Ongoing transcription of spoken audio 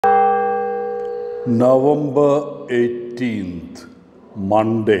November 18th,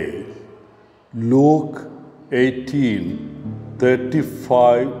 Monday, Luke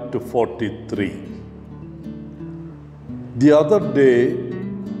 18:35 to 43. The other day,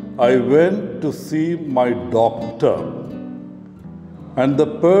 I went to see my doctor, and the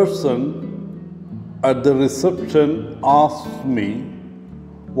person at the reception asked me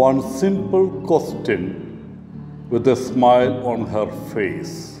one simple question with a smile on her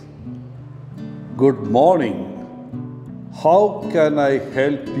face. Good morning. How can I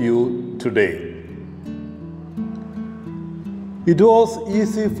help you today? It was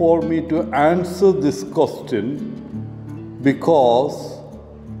easy for me to answer this question because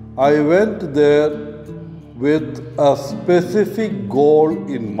I went there with a specific goal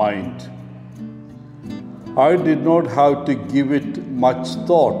in mind. I did not have to give it much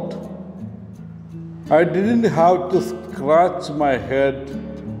thought. I didn't have to scratch my head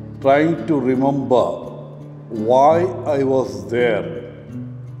trying to remember why I was there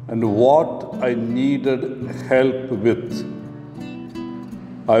and what I needed help with.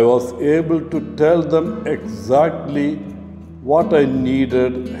 I was able to tell them exactly what I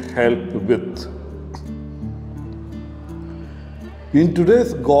needed help with. In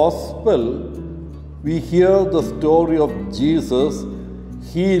today's Gospel, we hear the story of Jesus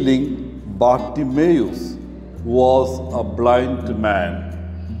healing Bartimaeus, who was a blind man.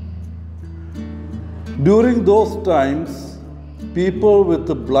 During those times, people with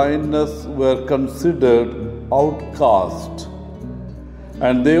blindness were considered outcast,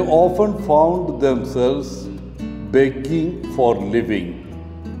 and they often found themselves begging for living.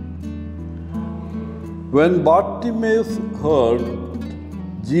 When Bartimaeus heard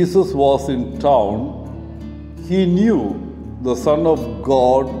Jesus was in town, he knew the Son of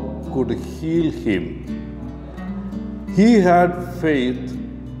God could heal him. He had faith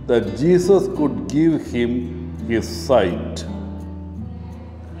that Jesus could give him his sight.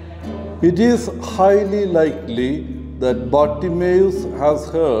 It is highly likely that Bartimaeus has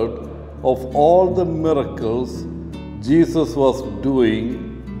heard of all the miracles Jesus was doing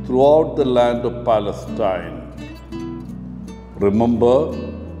throughout the land of Palestine. Remember,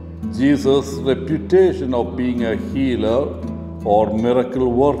 Jesus' reputation of being a healer or miracle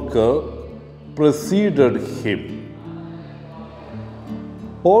worker preceded him.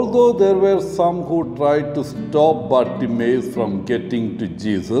 Although there were some who tried to stop Bartimaeus from getting to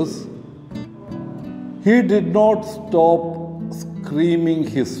Jesus, he did not stop screaming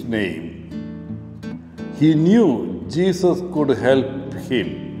his name. He knew Jesus could help him,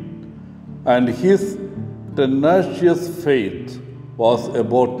 and his tenacious faith was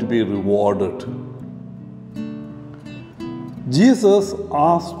about to be rewarded. Jesus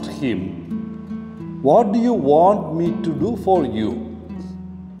asked him, "What do you want me to do for you?"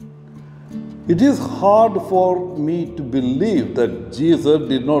 It is hard for me to believe that Jesus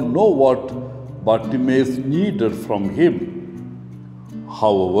did not know what Bartimaeus needed from him.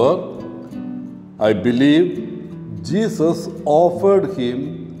 However, I believe Jesus offered him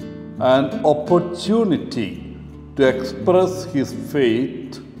an opportunity to express his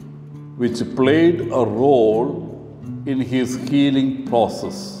faith, which played a role in his healing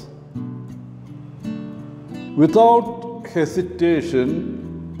process. Without hesitation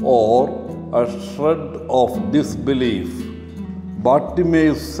or a shred of disbelief,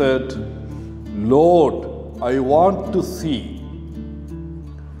 Bartimaeus said, "Lord, I want to see."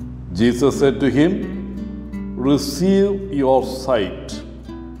 Jesus said to him, "Receive your sight.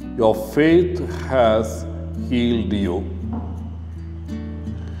 Your faith has healed you."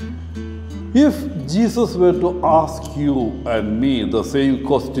 If Jesus were to ask you and me the same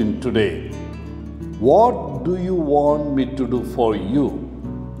question today, what do you want me to do for you?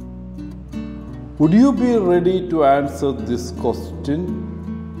 Would you be ready to answer this question?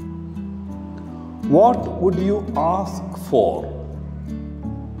 What would you ask for?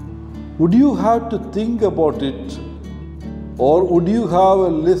 Would you have to think about it, or would you have a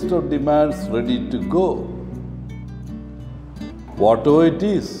list of demands ready to go? Whatever it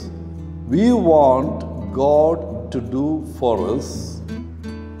is we want God to do for us,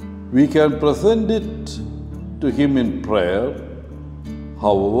 we can present it to Him in prayer.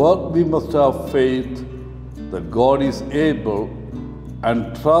 However, we must have faith that God is able and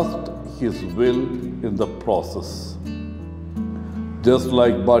trust His will in the process. Just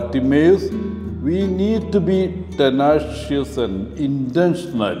like Bartimaeus, we need to be tenacious and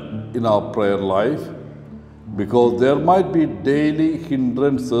intentional in our prayer life, because there might be daily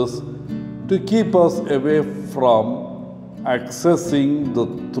hindrances to keep us away from accessing the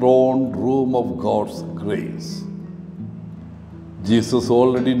throne room of God's grace. Jesus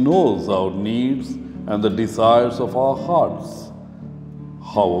already knows our needs and the desires of our hearts.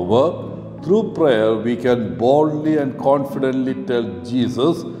 However, through prayer, we can boldly and confidently tell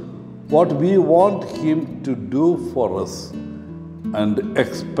Jesus what we want Him to do for us and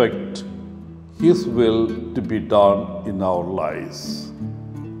expect His will to be done in our lives.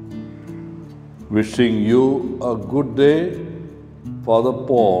 Wishing you a good day, Father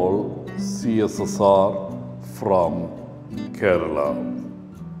Paul, CSSR from Kerala.